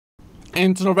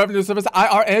Internal Revenue Service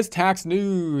IRS tax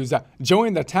news.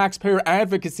 Join the Taxpayer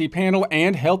Advocacy Panel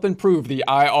and help improve the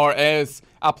IRS.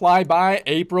 Apply by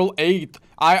April 8th.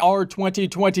 IR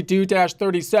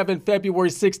 2022-37, February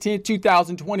 16,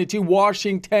 2022,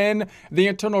 Washington. The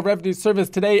Internal Revenue Service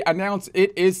today announced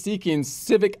it is seeking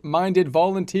civic-minded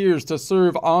volunteers to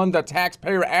serve on the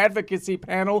Taxpayer Advocacy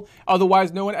Panel,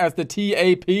 otherwise known as the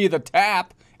TAP, the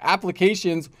TAP.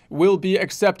 Applications will be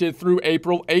accepted through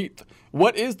April 8th.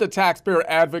 What is the Taxpayer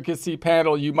Advocacy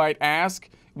Panel, you might ask?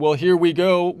 Well, here we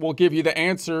go. We'll give you the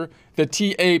answer. The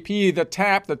TAP, the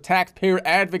TAP, the Taxpayer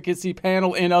Advocacy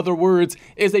Panel, in other words,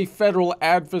 is a federal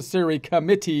adversary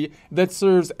committee that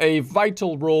serves a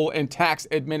vital role in tax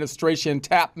administration.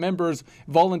 TAP members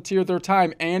volunteer their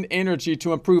time and energy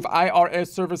to improve IRS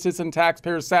services and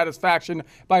taxpayer satisfaction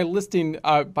by listening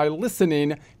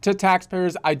to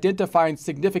taxpayers, identifying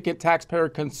significant taxpayer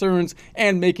concerns,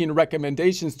 and making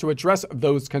recommendations to address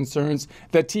those concerns.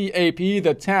 The TAP,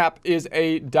 the TAP, is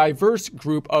a diverse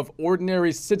group of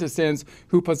ordinary citizens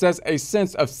who possess a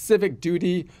sense of civic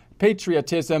duty,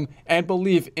 patriotism, and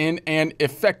belief in an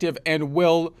effective and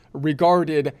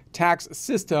well-regarded tax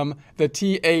system. The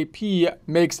TAP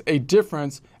makes a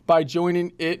difference. By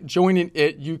joining it,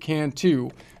 you can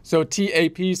too. So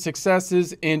TAP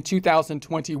successes in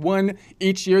 2021.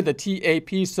 Each year, the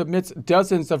TAP submits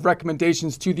dozens of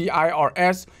recommendations to the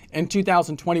IRS. In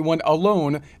 2021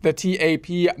 alone, the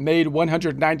TAP made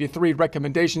 193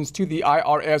 recommendations to the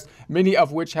IRS, many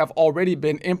of which have already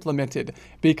been implemented.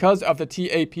 Because of the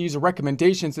TAP's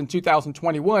recommendations in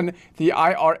 2021, the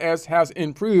IRS has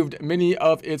improved many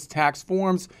of its tax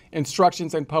forms,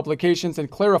 instructions, and publications, and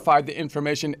clarified the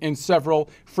information in several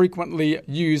frequently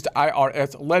used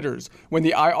IRS letters. When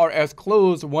the IRS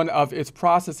closed one of its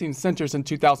processing centers in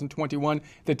 2021,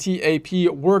 the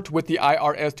TAP worked with the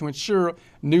IRS to ensure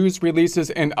news releases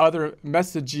and other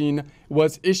messaging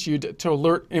was issued to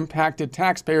alert impacted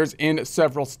taxpayers in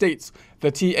several states. The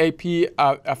TAP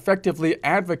effectively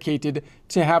advocated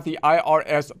to have the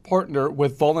IRS partner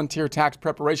with volunteer tax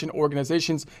preparation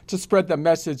organizations to spread the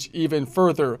message even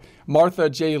further. Martha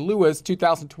J. Lewis,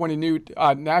 2020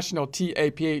 National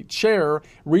TAP Chair,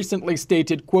 recently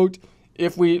stated, quote,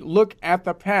 "If we look at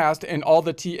the past and all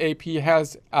the TAP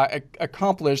has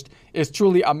accomplished is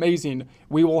truly amazing.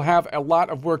 We will have a lot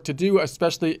of work to do,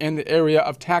 especially in the area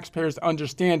of taxpayers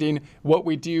understanding what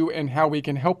we do and how we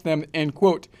can help them," end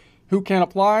quote. Who can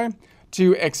apply?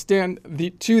 To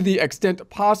the extent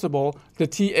possible, the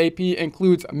TAP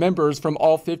includes members from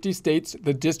all 50 states,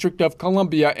 the District of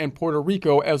Columbia, and Puerto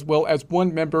Rico, as well as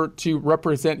one member to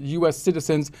represent U.S.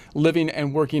 citizens living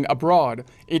and working abroad.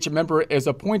 Each member is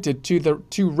appointed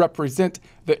to represent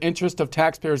the interest of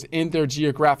taxpayers in their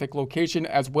geographic location,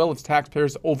 as well as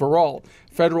taxpayers overall.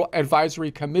 Federal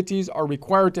advisory committees are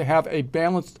required to have a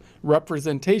balanced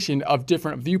representation of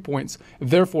different viewpoints.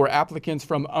 Therefore, applicants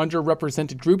from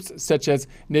underrepresented groups such as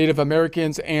Native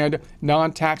Americans and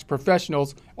non-tax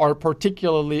professionals are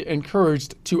particularly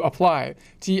encouraged to apply.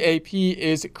 TAP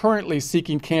is currently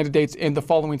seeking candidates in the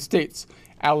following states: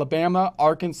 Alabama,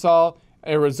 Arkansas,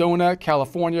 Arizona,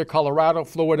 California, Colorado,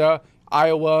 Florida,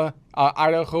 Iowa,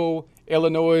 Idaho,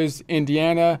 Illinois,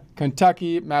 Indiana,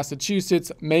 Kentucky,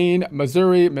 Massachusetts, Maine,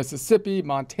 Missouri, Mississippi,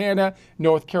 Montana,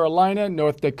 North Carolina,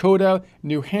 North Dakota,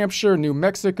 New Hampshire, New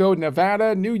Mexico,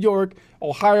 Nevada, New York,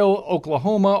 Ohio,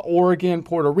 Oklahoma, Oregon,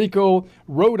 Puerto Rico,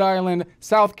 Rhode Island,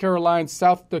 South Carolina,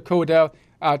 South Dakota,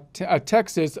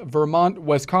 Texas, Vermont,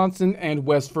 Wisconsin, and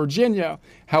West Virginia.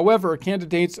 However,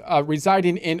 candidates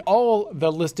residing in all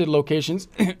the listed locations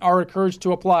are encouraged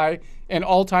to apply, and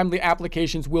all timely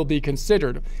applications will be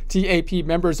considered. TAP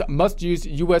members must be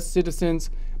U.S.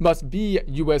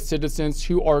 citizens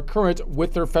who are current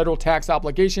with their federal tax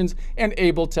obligations and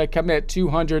able to commit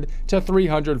 200 to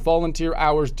 300 volunteer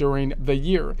hours during the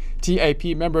year. TAP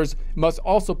members must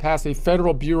also pass a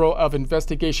Federal Bureau of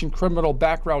Investigation criminal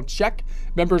background check.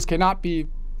 Members cannot be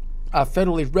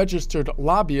federally registered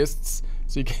lobbyists.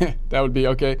 So you can, that would be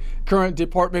okay. Current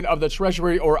Department of the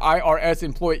Treasury or IRS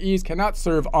employees cannot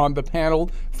serve on the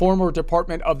panel. Former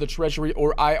Department of the Treasury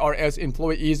or IRS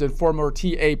employees and former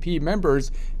TAP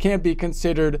members can be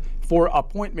considered for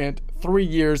appointment 3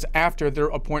 years after their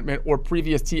appointment or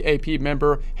previous TAP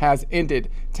member has ended.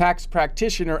 Tax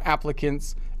practitioner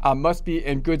applicants must be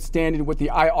in good standing with the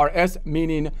IRS,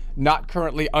 meaning not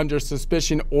currently under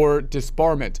suspicion or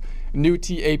disbarment. New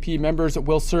TAP members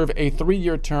will serve a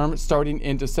 3-year term starting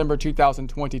in December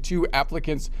 2022.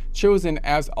 Applicants chosen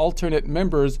as alternate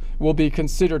members will be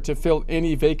considered to fill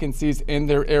any vacancies in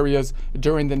their areas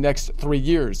during the next 3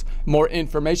 years. More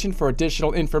information, for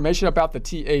additional information about the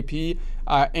TAP,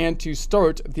 And to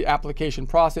start the application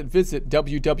process, visit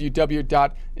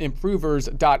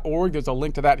www.improvers.org. There's a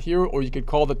link to that here, or you could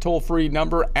call the toll-free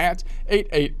number at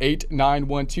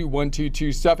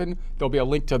 888-912-1227. There'll be a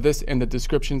link to this in the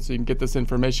description, so you can get this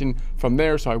information from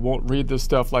there, so I won't read this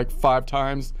stuff like 5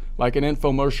 times like an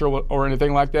infomercial or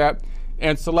anything like that.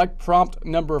 And select prompt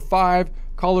number 5.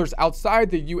 Callers outside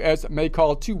the U.S. may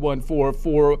call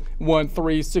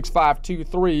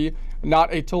 214-413-6523,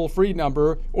 not a toll-free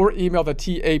number, or email the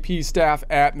TAP staff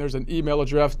at, and there's an email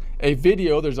address.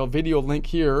 There's a video link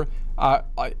here,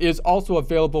 is also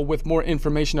available with more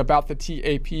information about the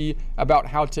TAP, about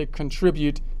how to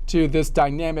contribute to this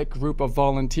dynamic group of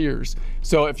volunteers.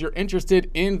 So if you're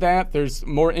interested in that, there's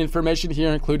more information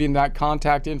here, including that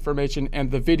contact information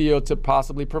and the video to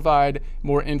possibly provide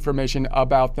more information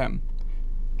about them.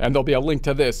 And there'll be a link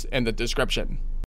to this in the description.